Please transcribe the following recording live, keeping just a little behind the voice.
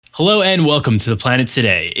Hello and welcome to The Planet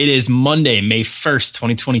Today. It is Monday, May 1st,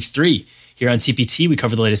 2023. Here on TPT, we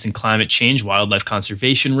cover the latest in climate change, wildlife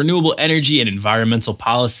conservation, renewable energy, and environmental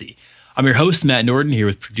policy. I'm your host, Matt Norton, here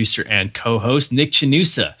with producer and co-host Nick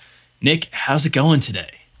Chinusa. Nick, how's it going today?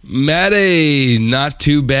 Matty, not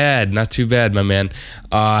too bad, my man.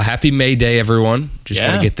 Happy May Day, everyone. Just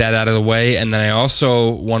want to get that out of the way. And then I also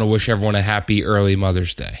want to wish everyone a happy early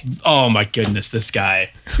Mother's Day. Oh my goodness, this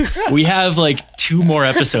guy. We have like 2 more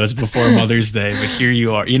episodes before Mother's Day, but here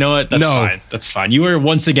you are. You know what? Fine. That's fine. You are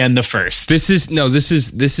once again the first. This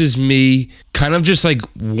is me kind of just like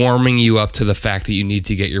warming you up to the fact that you need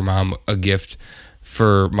to get your mom a gift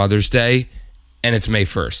for Mother's Day. And it's May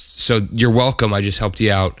 1st. So you're welcome. I just helped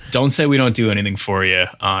you out. Don't say we don't do anything for you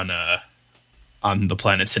on The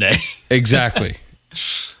Planet Today. Exactly.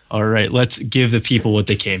 All right, let's give the people what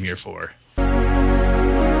they came here for.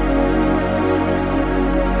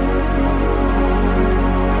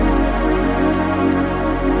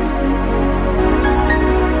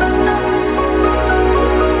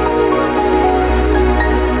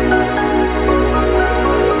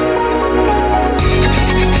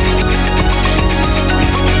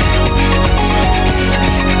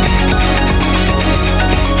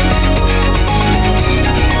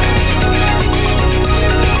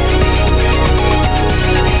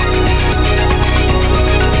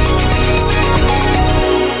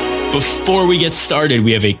 Before we get started,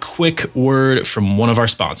 we have a quick word from one of our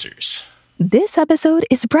sponsors. This episode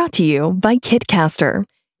is brought to you by Kitcaster.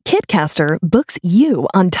 Kitcaster books you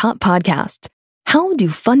on top podcasts. How do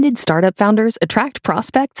funded startup founders attract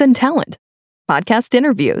prospects and talent? Podcast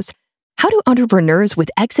interviews. How do entrepreneurs with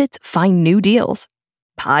exits find new deals?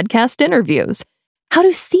 Podcast interviews. How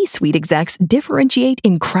do C-suite execs differentiate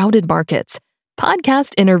in crowded markets?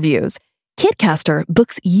 Podcast interviews. Kitcaster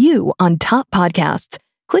books you on top podcasts.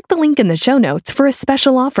 Click the link in the show notes for a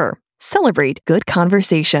special offer. Celebrate good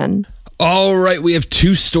conversation. All right, we have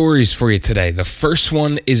 2 stories for you today. The first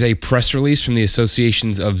one is a press release from the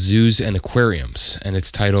Associations of Zoos and Aquariums, and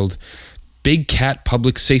it's titled Big Cat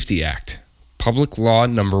Public Safety Act, Public Law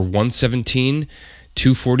Number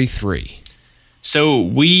 117-243. So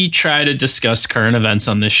we try to discuss current events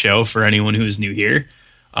on this show for anyone who is new here.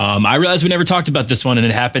 I realized we never talked about this one, and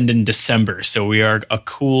it happened in December, so we are a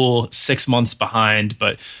cool 6 months behind,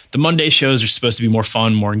 but the Monday shows are supposed to be more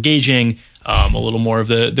fun, more engaging, a little more of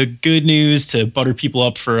the good news to butter people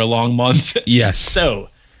up for a long month. Yes. So,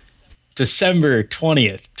 December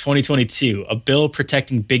 20th, 2022, a bill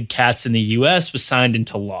protecting big cats in the U.S. was signed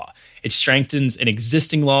into law. It strengthens an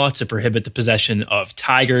existing law to prohibit the possession of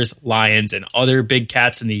tigers, lions, and other big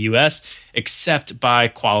cats in the U.S., except by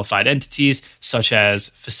qualified entities, such as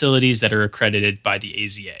facilities that are accredited by the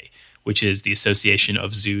AZA, which is the Association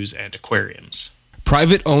of Zoos and Aquariums.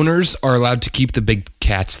 Private owners are allowed to keep the big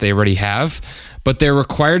cats they already have, but they're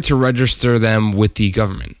required to register them with the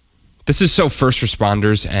government. This is so first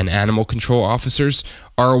responders and animal control officers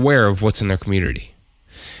are aware of what's in their community.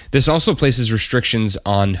 This also places restrictions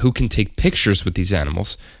on who can take pictures with these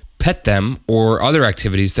animals, pet them, or other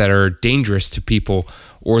activities that are dangerous to people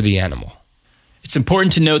or the animal. It's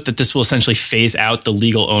important to note that this will essentially phase out the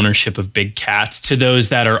legal ownership of big cats to those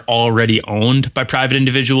that are already owned by private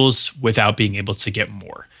individuals without being able to get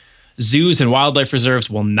more. Zoos and wildlife reserves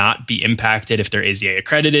will not be impacted if they're AZA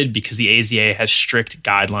accredited because the AZA has strict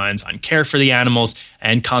guidelines on care for the animals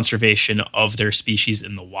and conservation of their species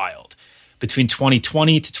in the wild. Between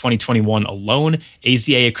 2020 to 2021 alone,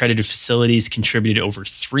 AZA accredited facilities contributed over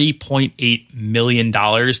 $3.8 million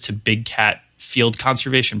to big cat field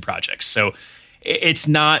conservation projects. So it's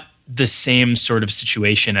not the same sort of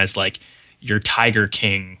situation as like your Tiger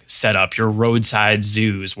King setup, your roadside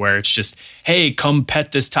zoos, where it's just, hey, come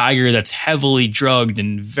pet this tiger that's heavily drugged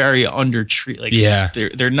and very undertreated. Like,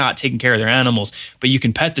 they're not taking care of their animals, but you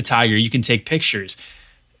can pet the tiger, you can take pictures.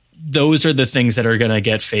 Those are the things that are going to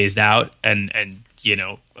get phased out and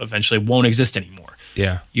eventually won't exist anymore.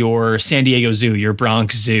 Yeah. Your San Diego Zoo, your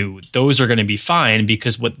Bronx Zoo, those are going to be fine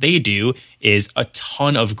because what they do is a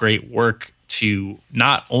ton of great work to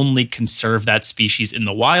not only conserve that species in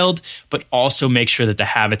the wild, but also make sure that the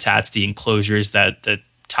habitats, the enclosures that the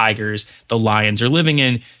tigers, the lions are living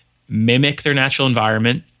in mimic their natural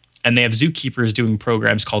environment. And they have zookeepers doing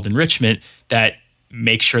programs called enrichment that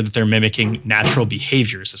make sure that they're mimicking natural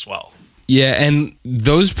behaviors as well. Yeah, and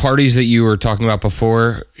those parties that you were talking about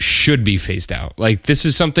before should be phased out. Like, this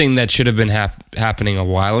is something that should have been happening a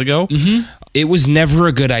while ago. Mm-hmm. It was never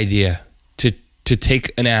a good idea to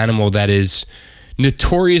take an animal that is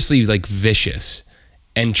notoriously like vicious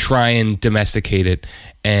and try and domesticate it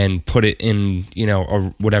and put it in,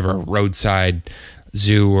 a roadside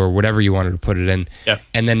zoo or whatever you wanted to put it in, Yeah.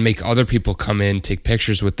 and then make other people come in, take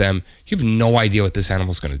pictures with them, you have no idea what this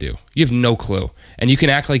animal's going to do. You have no clue. And you can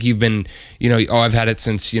act like you've been, I've had it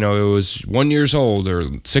since, it was 1 year old or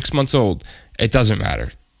 6 months old. It doesn't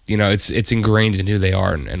matter. It's ingrained in who they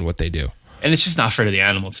are and what they do. And it's just not fair to the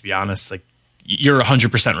animal, to be honest. Like, you're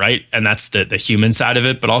 100% right, and that's the human side of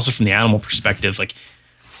it, but also from the animal perspective, like,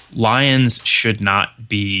 lions should not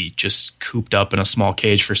be just cooped up in a small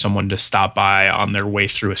cage for someone to stop by on their way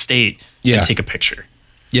through a state and take a picture.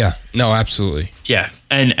 Yeah, no, absolutely. Yeah.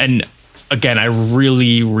 And again, I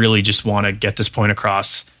really, really just want to get this point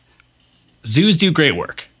across. Zoos do great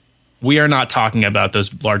work. We are not talking about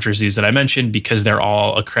those larger zoos that I mentioned because they're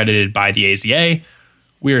all accredited by the AZA.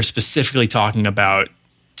 We are specifically talking about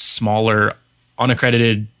smaller,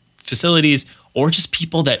 unaccredited facilities or just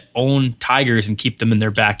people that own tigers and keep them in their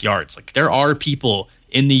backyards. Like, there are people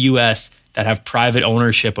in the US that have private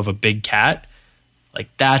ownership of a big cat. Like,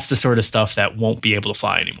 that's the sort of stuff that won't be able to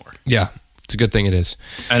fly anymore. Yeah, it's a good thing it is.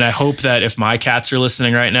 And I hope that if my cats are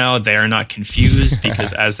listening right now, they are not confused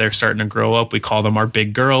because as they're starting to grow up, we call them our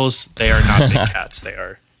big girls. They are not big cats. They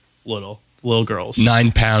are little girls.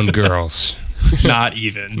 9-pound girls. Not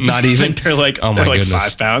even. Not even? They're like, oh my goodness.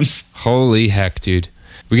 5 pounds. Holy heck, dude.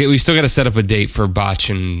 We still got to set up a date for Botch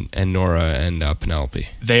and Nora and Penelope.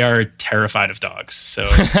 They are terrified of dogs, so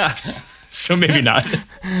so maybe not.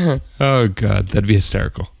 Oh, God. That'd be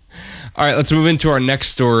hysterical. All right, let's move into our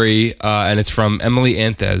next story, and it's from Emily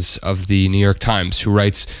Anthes of the New York Times, who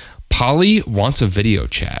writes, Polly wants a video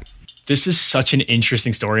chat. This is such an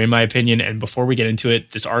interesting story, in my opinion, and before we get into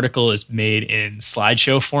it, this article is made in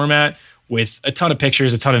slideshow format with a ton of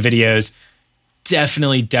pictures, a ton of videos.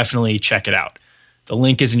 Definitely check it out. The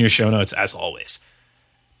link is in your show notes, as always.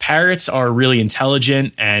 Parrots are really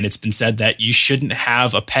intelligent, and it's been said that you shouldn't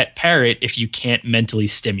have a pet parrot if you can't mentally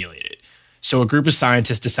stimulate it. So a group of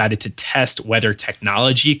scientists decided to test whether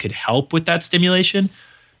technology could help with that stimulation.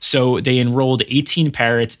 So they enrolled 18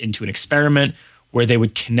 parrots into an experiment where they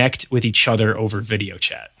would connect with each other over video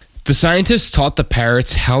chat. The scientists taught the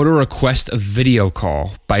parrots how to request a video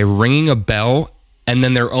call by ringing a bell, and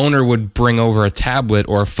then their owner would bring over a tablet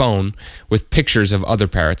or a phone with pictures of other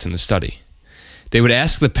parrots in the study. They would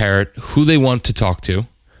ask the parrot who they want to talk to,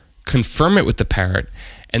 confirm it with the parrot,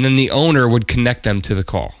 and then the owner would connect them to the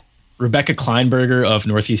call. Rebecca Kleinberger of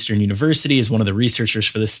Northeastern University is one of the researchers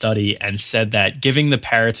for this study and said that giving the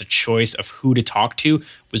parrots a choice of who to talk to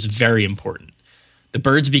was very important. The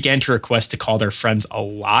birds began to request to call their friends a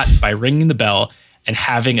lot by ringing the bell and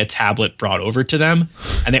having a tablet brought over to them.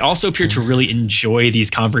 And they also appear to really enjoy these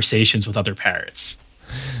conversations with other parrots.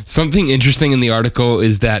 Something interesting in the article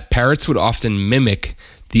is that parrots would often mimic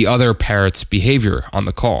the other parrot's behavior on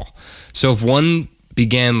the call. So if one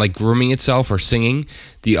began like grooming itself or singing,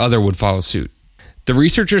 the other would follow suit. The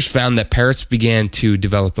researchers found that parrots began to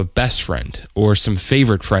develop a best friend or some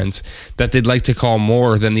favorite friends that they'd like to call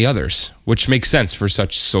more than the others, which makes sense for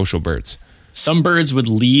such social birds. Some birds would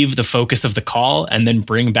leave the focus of the call and then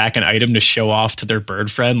bring back an item to show off to their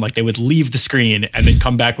bird friend. Like, they would leave the screen and then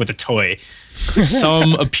come back with a toy.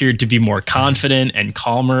 Some appeared to be more confident and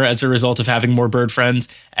calmer as a result of having more bird friends.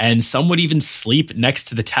 And some would even sleep next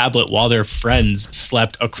to the tablet while their friends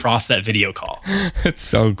slept across that video call. It's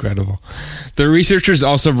so incredible. The researchers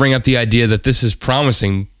also bring up the idea that this is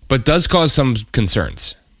promising, but does cause some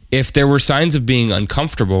concerns. If there were signs of being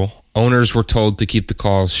uncomfortable, owners were told to keep the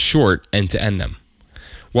calls short and to end them.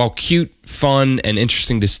 While cute, fun, and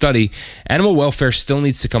interesting to study, animal welfare still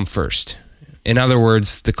needs to come first. In other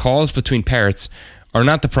words, the calls between parrots are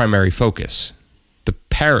not the primary focus. The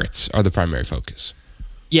parrots are the primary focus.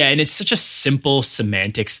 Yeah, and it's such a simple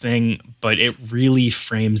semantics thing, but it really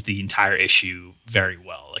frames the entire issue very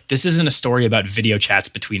well. Like, this isn't a story about video chats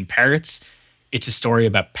between parrots. It's a story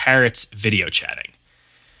about parrots video chatting.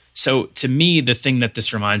 So to me, the thing that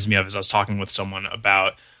this reminds me of is I was talking with someone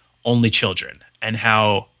about only children and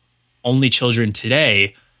how only children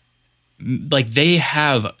today, like, they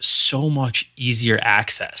have so much easier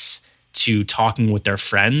access to talking with their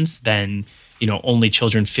friends than, only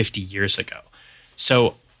children 50 years ago.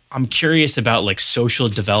 So I'm curious about like social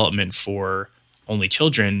development for only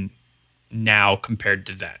children now compared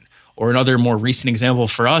to then. Or another more recent example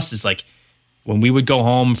for us is like when we would go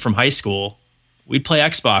home from high school, we'd play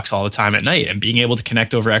Xbox all the time at night, and being able to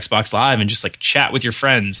connect over Xbox Live and just like chat with your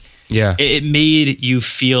friends. Yeah. It made you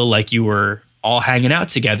feel like you were all hanging out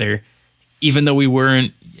together, even though we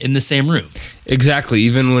weren't in the same room. Exactly.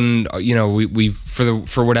 Even when, we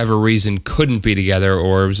for whatever reason couldn't be together,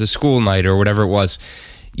 or it was a school night or whatever it was.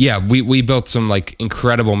 Yeah, we built some like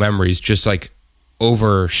incredible memories just like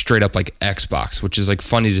over straight up like Xbox, which is like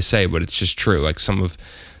funny to say, but it's just true. Like some of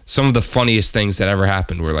the funniest things that ever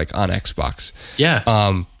happened were like on Xbox.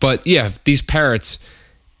 Yeah. But yeah, these parrots,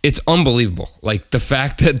 it's unbelievable. Like the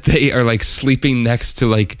fact that they are like sleeping next to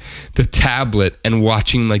like the tablet and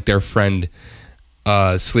watching like their friend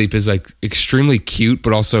sleep is like extremely cute,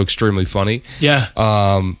 but also extremely funny. Yeah.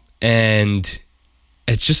 And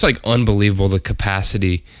it's just like unbelievable, the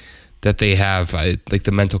capacity that they have, like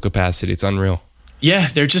the mental capacity. It's unreal. Yeah,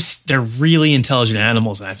 they're really intelligent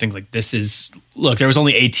animals. And I think like there was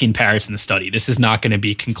only 18 parrots in the study. This is not going to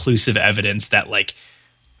be conclusive evidence that like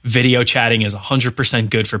video chatting is 100%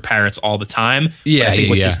 good for parrots all the time. Yeah, but I think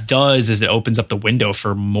what this does is it opens up the window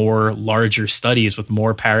for more larger studies with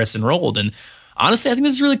more parrots enrolled. And honestly, I think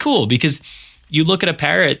this is really cool because you look at a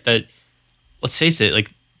parrot that, let's face it,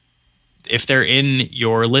 like if they're in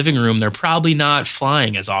your living room, they're probably not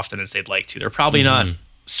flying as often as they'd like to. They're probably not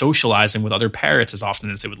socializing with other parrots as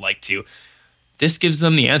often as they would like to. This gives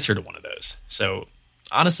them the answer to one of those. So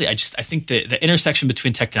honestly, I think the intersection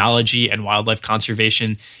between technology and wildlife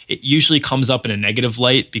conservation, it usually comes up in a negative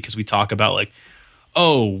light because we talk about like,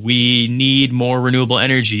 oh, we need more renewable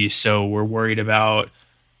energy, so we're worried about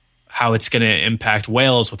how it's going to impact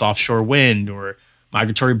whales with offshore wind or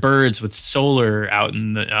migratory birds with solar out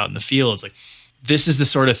in the fields. Like this is the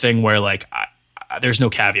sort of thing where like there's no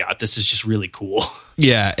caveat. This is just really cool.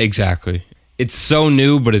 Yeah, exactly. It's so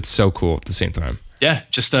new, but it's so cool at the same time. Yeah,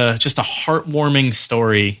 just a heartwarming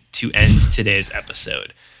story to end today's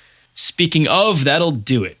episode. Speaking of, that'll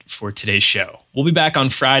do it for today's show. We'll be back on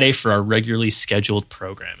Friday for our regularly scheduled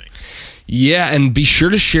programming. Yeah, and be sure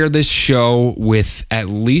to share this show with at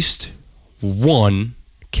least one,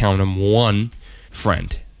 count them, one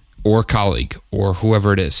friend or colleague or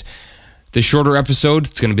whoever it is. The shorter episode,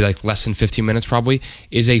 it's going to be like less than 15 minutes probably,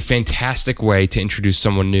 is a fantastic way to introduce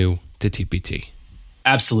someone new to TPT.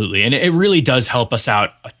 Absolutely. And it really does help us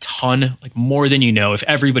out a ton, like more than you know. If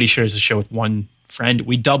everybody shares the show with one friend,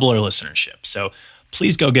 we double our listenership. So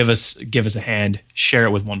please go give us a hand, share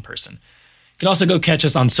it with one person. You can also go catch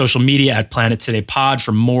us on social media at Planet Today Pod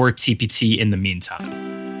for more TPT in the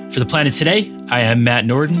meantime. For the Planet Today, I am Matt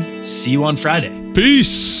Norden. See you on Friday.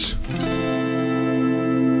 Peace.